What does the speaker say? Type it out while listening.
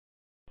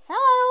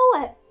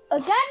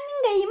again,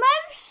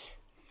 gamers.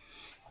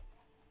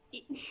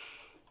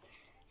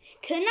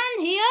 Kenan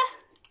here.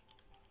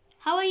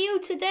 How are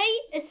you today?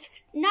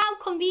 It's now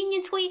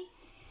conveniently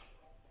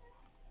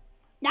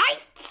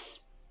night.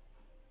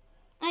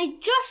 I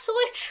just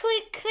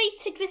literally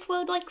created this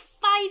world like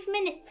 5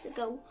 minutes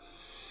ago.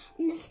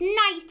 And it's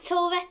night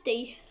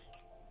already.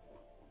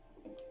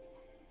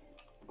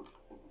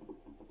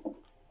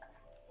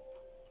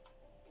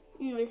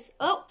 Anyways,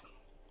 oh,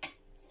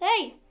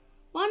 hey,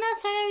 what on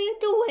earth are you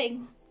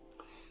doing?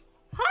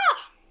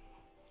 Ah,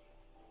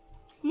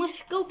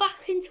 let's go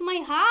back into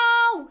my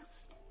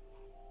house.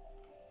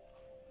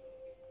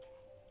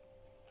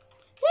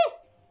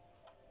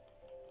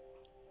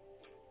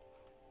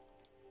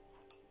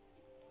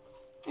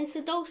 I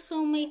should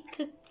also make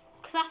a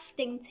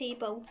crafting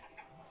table.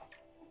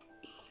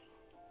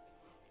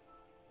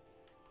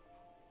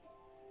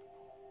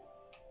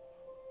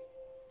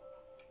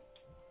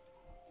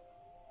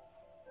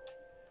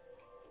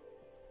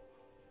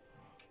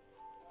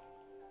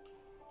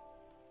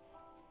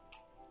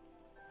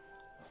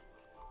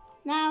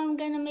 Now I'm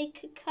gonna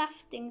make a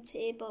crafting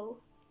table.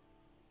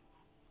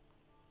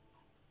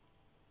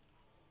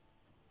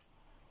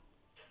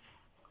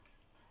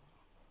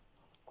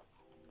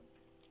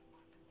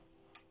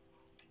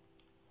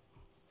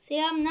 See,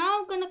 I'm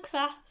now gonna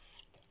craft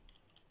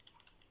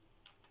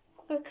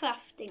a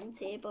crafting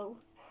table.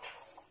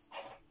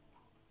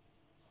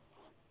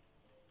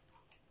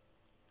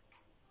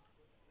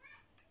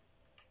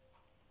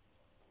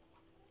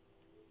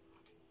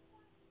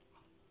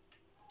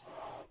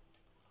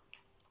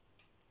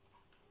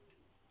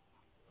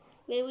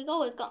 There we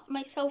go, I got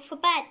myself a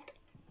bed.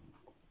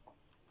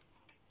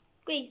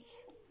 Great.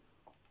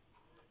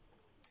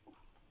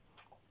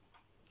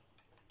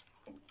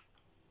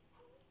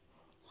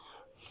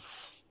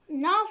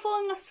 Now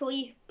falling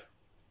asleep.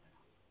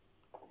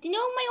 Do you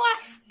know my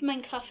last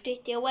Minecraft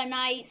video when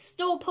I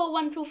stole Paul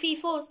 1, 2,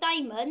 3, 4's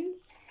diamonds?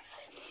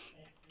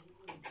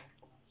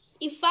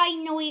 He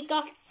finally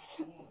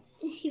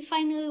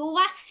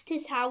left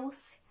his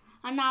house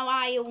and now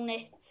I own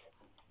it.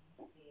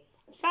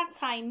 Sad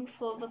time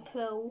for the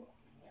pro.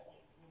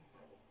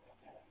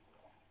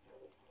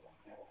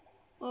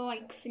 Or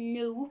like the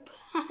noob.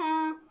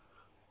 Haha.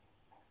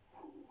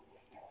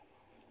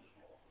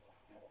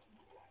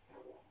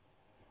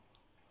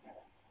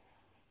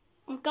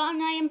 I've got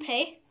an iron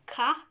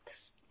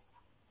pickaxe.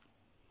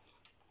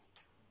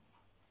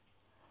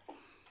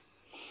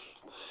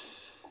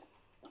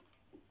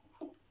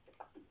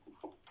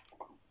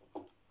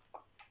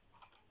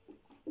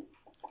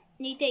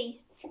 Need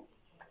 8.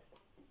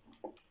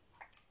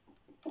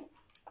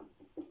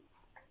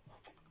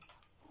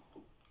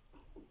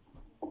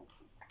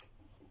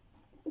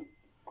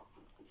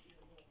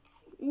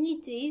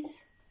 Need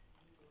these.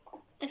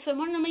 If I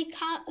want to make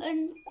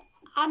an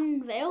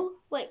anvil,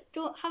 wait,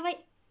 don't have I?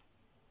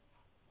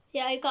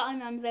 Yeah, I got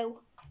an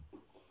anvil.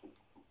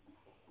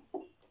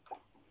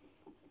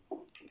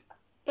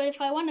 But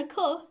if I want to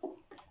cook,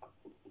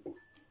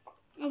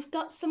 I've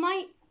got some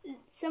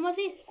of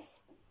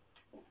this.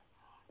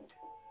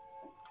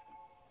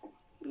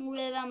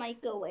 Where am I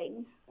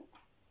going?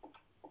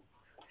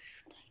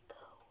 Should I go?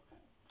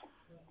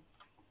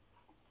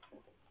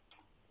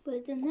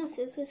 But the nurse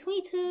is this way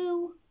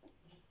too.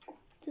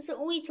 Does it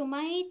lead to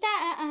my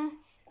death?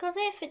 Because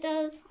if it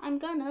does, I'm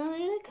gonna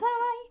really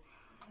cry.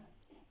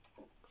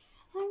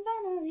 I'm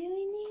gonna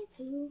really need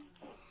to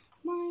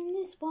mine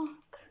this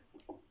block.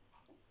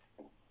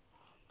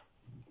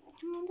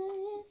 On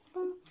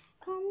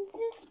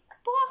this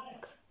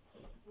block.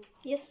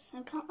 Yes,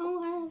 I can't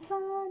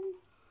heaven.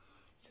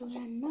 So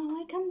yeah,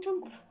 now I can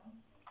jump.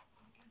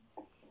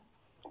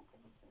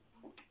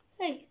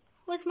 Hey,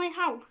 where's my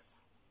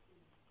house?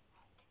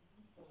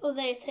 Oh,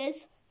 there it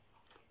is.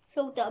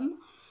 So dumb.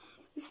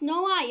 There's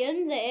no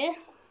iron there.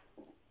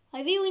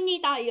 I really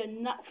need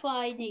iron, that's what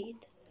I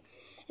need.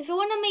 If I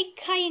want to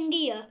make iron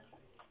gear,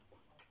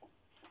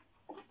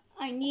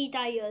 I need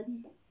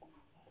iron.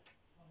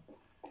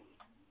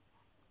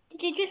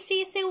 Did you just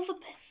see a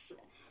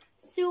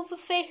silver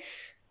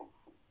fish?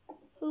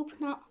 Hope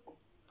not.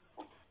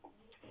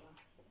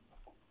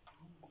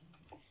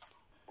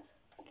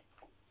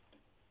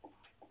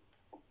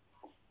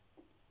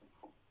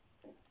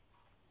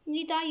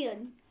 Need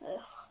iron.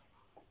 Ugh.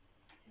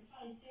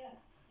 I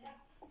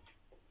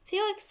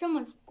feel like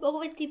someone's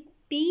already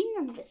been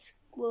on this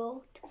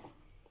world.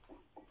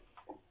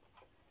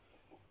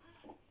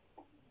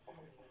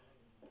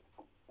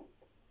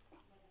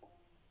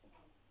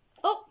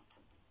 Oh!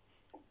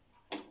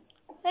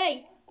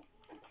 Hey!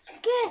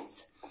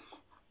 Get!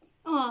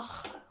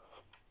 Oh.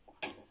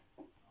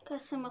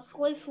 Guess I must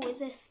live with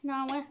this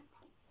now,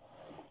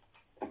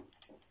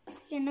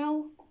 You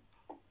know?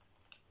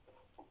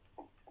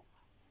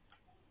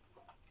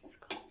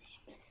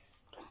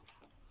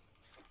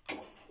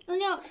 Oh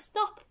no,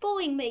 stop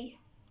bullying me.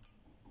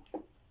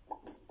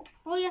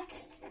 Oh yeah.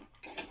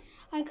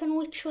 I can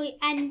literally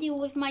end you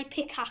with my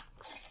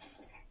pickaxe.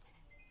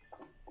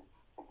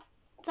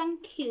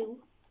 Thank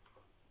you.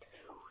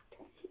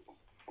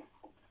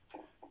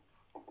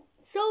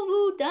 so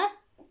rude,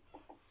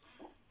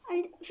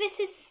 and this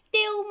is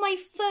still my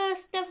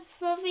first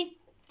ever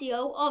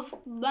video of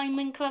my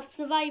Minecraft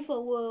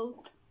survival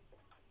world.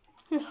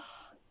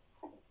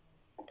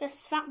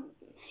 Guess that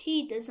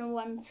he doesn't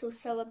want to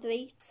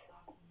celebrate.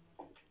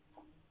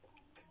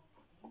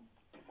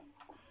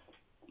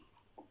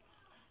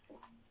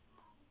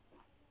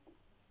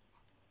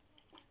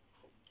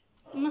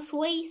 I must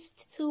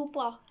waste 2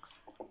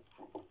 blocks.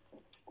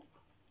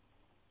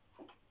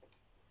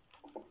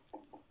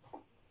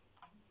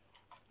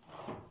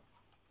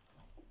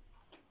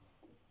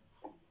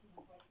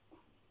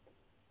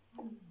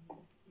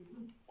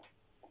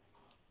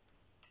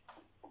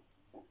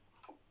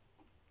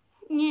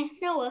 Yeah,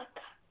 no work.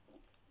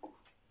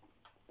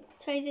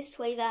 Try this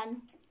way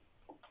then.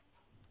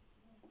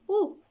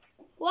 Ooh,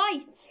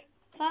 white.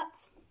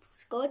 That's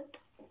good.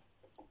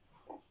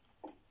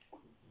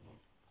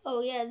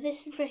 Oh yeah,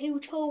 this is the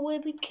huge hole where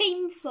we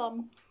came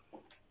from.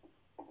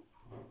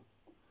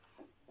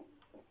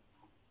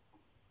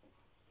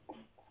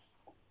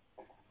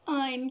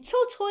 I'm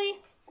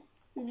totally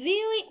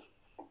really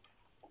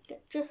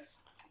just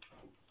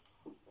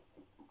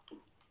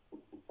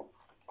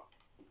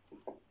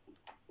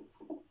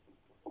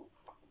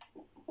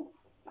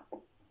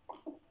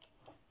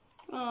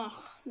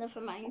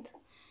never mind.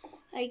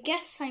 I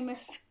guess I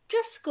must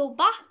just go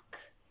back,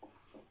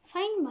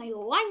 find my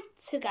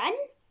lights again,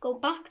 go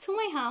back to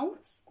my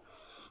house.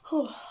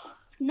 Oh,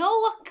 no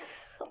luck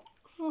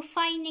for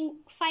fighting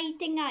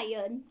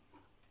iron.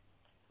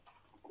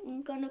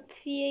 I'm gonna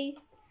create.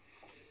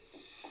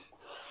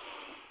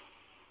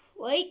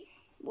 Wait,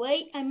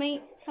 I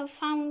might have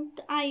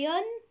found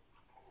iron.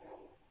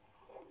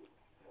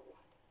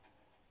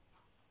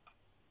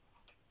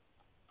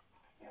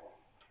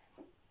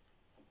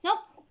 Nope.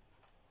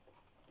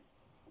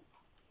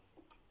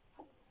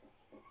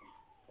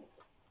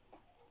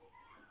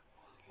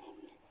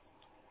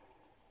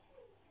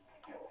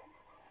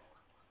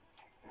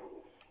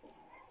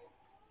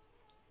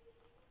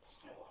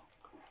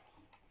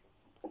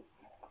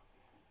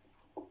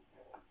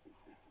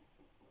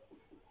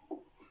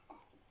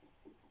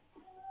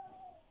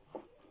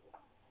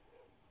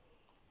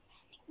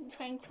 I'm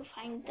trying to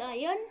find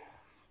iron,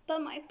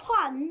 but my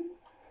plan.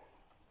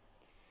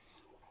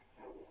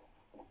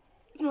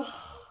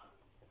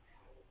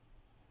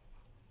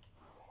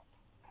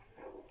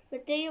 The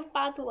day of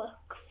bad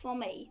luck for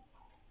me.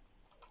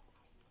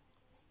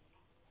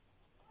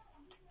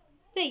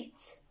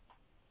 Wait.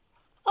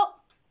 Oh,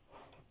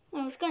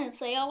 I was gonna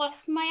say I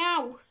lost my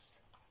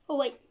house. Oh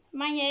wait,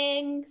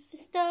 mining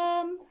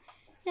system.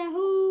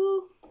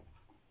 Yahoo!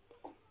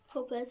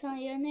 Hope there's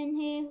iron in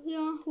here.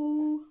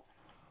 Yahoo!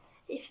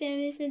 If there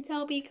isn't,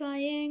 I'll be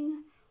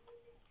crying.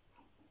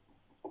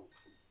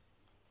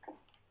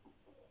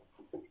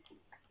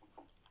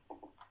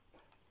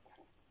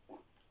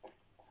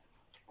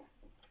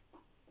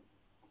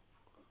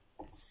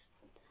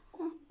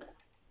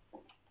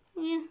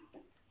 Yeah.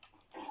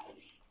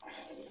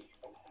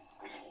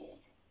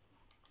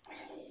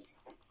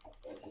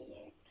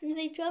 Can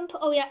they jump?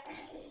 Oh yeah,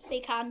 they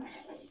can.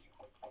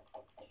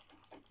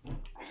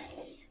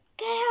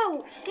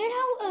 Get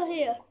out of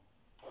here.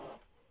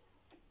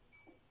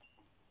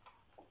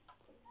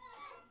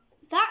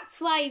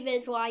 That's why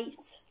there's light.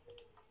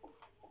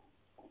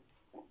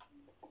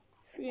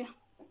 So yeah.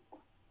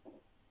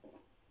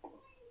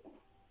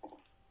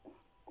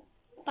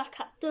 Back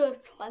at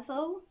dirt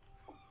level.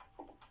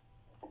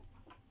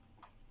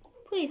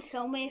 Please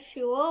tell me if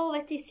you've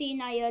already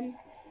seen iron.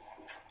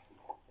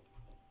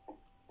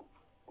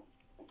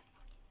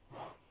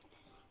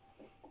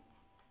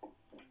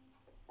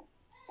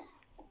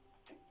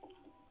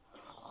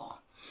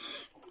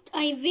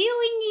 I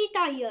really need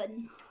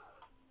iron.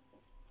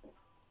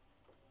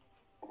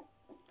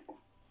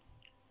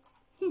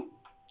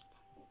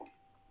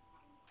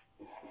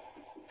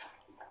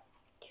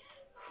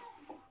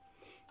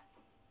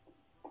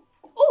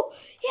 Oh,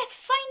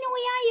 yes,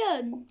 finally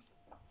iron.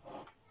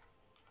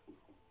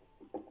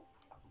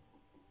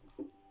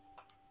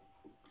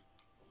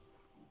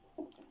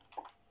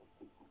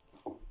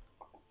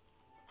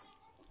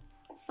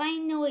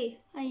 Finally,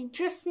 I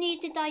just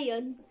needed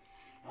iron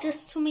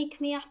just to make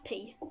me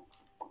happy.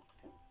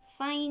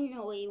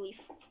 Finally,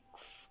 we've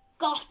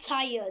got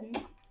iron.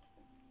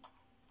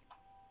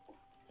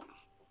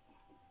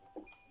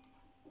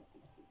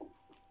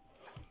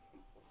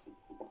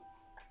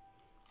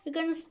 We're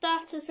going to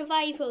start a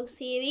survival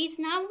series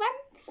now then.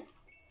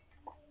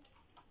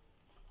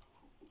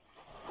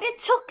 It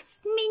took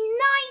me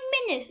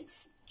 9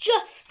 minutes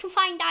just to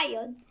find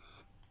iron.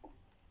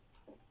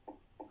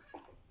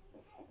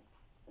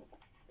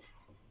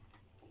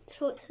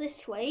 So it's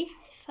this way,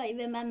 if I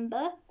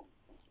remember.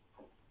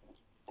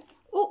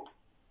 Oh,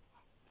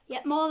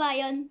 yep, more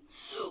iron.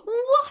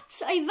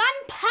 What? I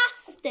ran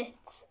past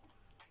it.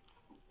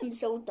 I'm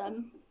so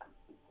dumb.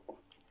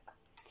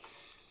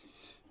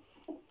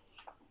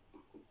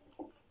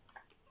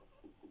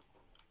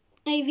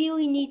 I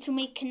really need to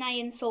make an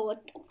iron sword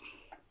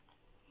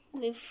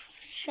with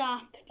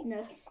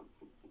sharpness.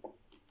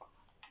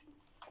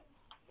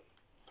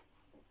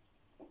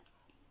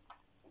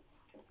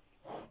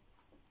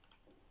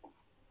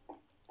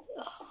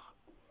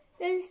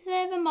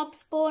 mob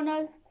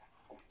spawner.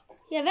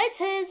 Here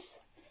it is.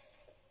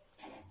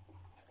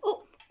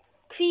 Oh,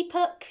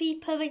 creeper,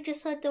 I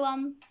just heard the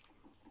one.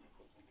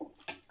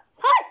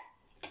 Hi!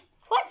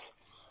 What?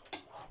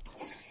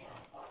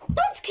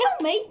 Don't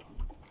kill me!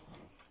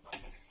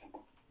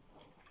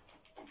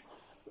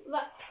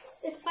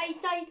 If I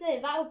die there,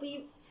 that'll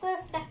be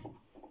first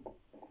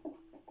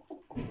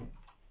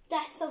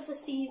death of the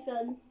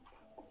season.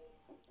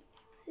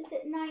 Is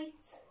it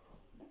night?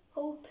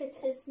 Hope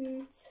it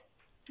isn't.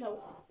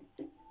 No.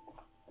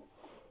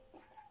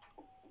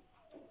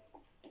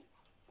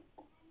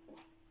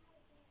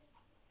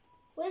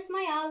 Where's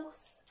my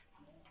house?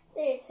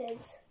 There it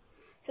is.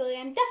 So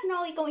I'm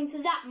definitely going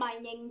to that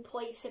mining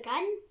place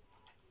again.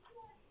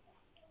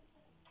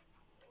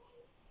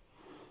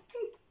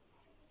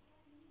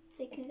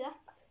 Taking that.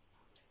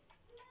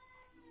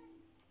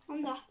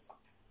 And that.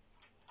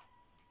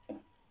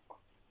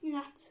 And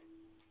that.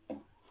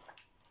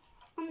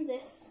 And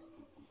this.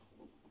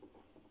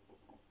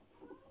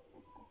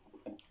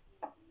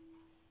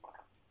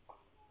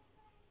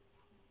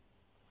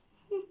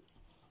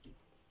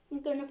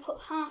 I'm going to put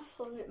half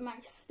of my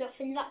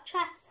stuff in that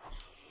chest.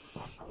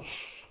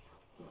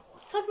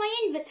 Because my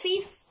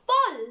inventory's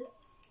full.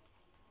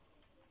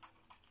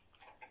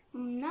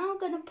 I'm now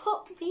going to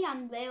put the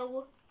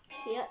anvil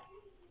here.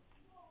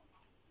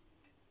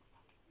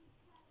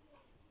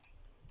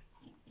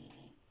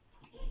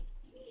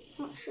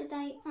 What should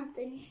I add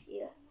in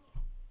here?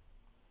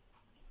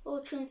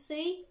 Fortune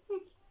 3.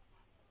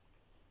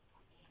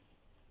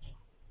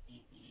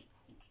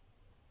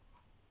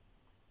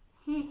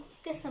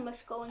 Guess I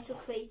must go into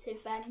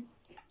creative then.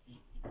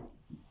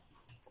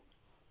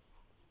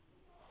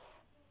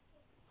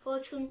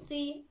 Fortune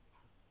 3.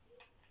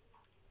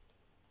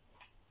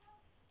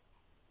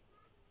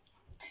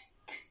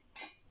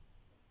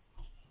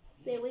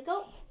 There we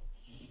go.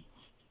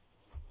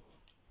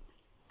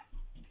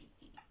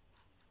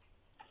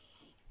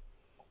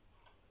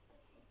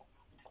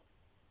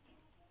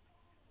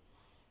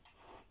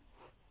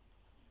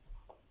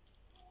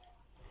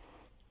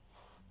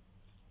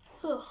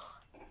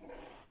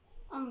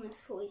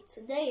 Honestly,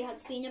 today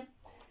has been a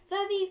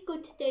very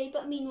good day,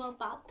 but meanwhile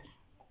bad.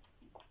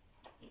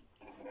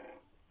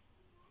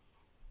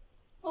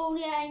 Oh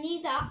yeah, I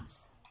need that.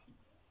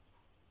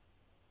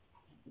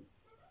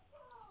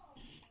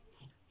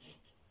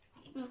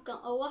 I've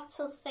got a lot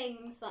of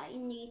things that I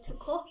need to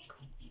cook.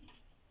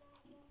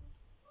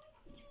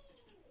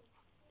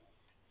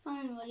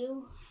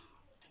 Finally,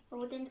 I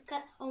wouldn't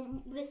get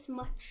home this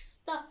much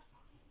stuff.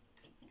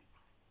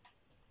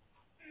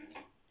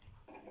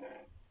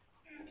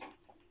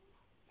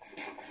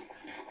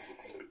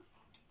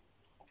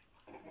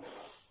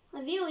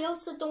 I really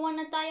also don't want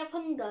to die of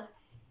hunger.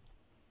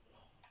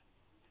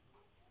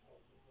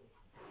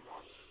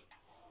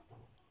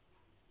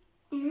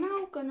 I'm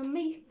now gonna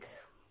make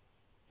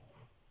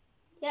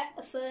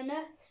a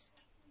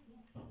furnace.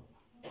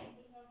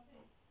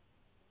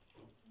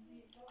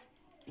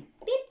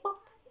 Beep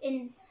bop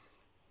in.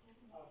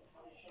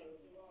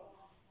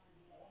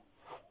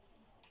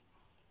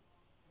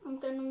 I'm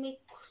gonna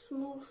make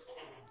smooth.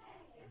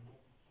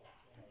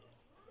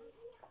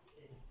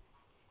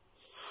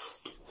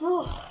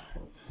 Oh,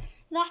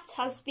 that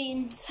has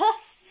been a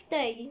tough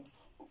day.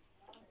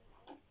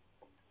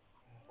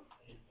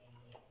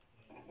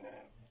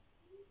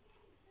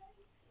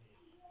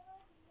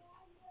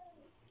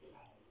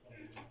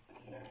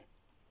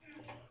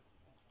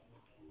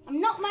 I'm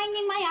not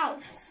mining my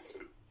house.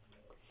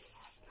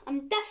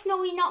 I'm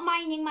definitely not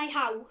mining my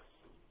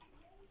house.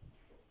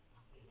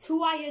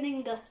 2 iron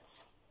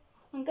ingots.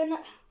 I'm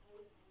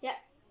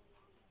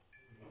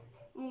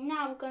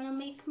now gonna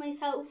make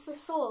myself a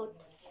sword.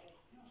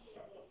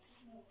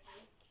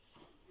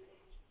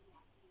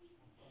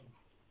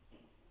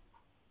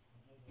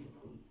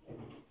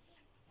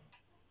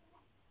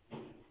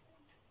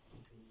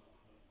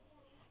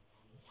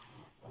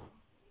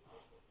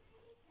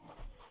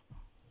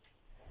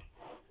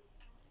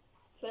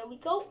 There we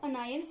go, an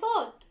iron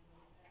sword.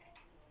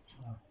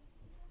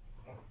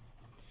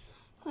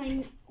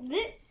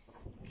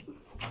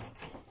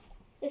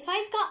 If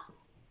I've got...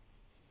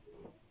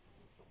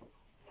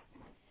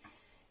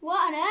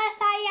 What on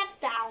earth are you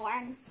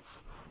doing?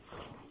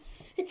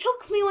 It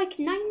took me like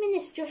 9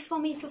 minutes just for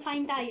me to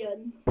find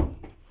iron.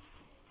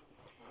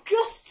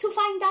 Just to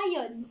find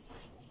iron.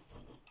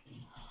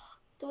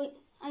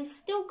 I've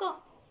still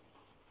got...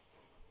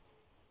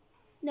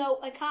 No,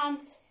 I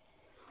can't.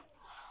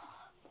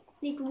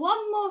 Need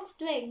 1 more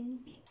string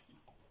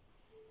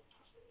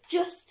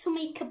just to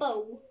make a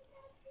bow.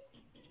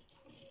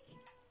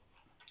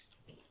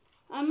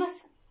 I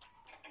must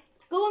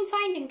go and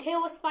find and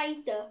kill a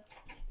spider.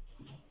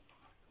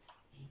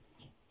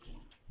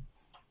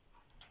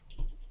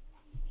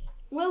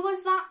 Where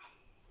was that?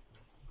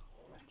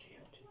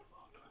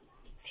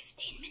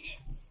 15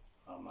 minutes.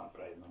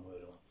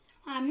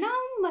 I'm now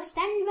must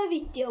end the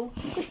video.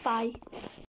 Goodbye.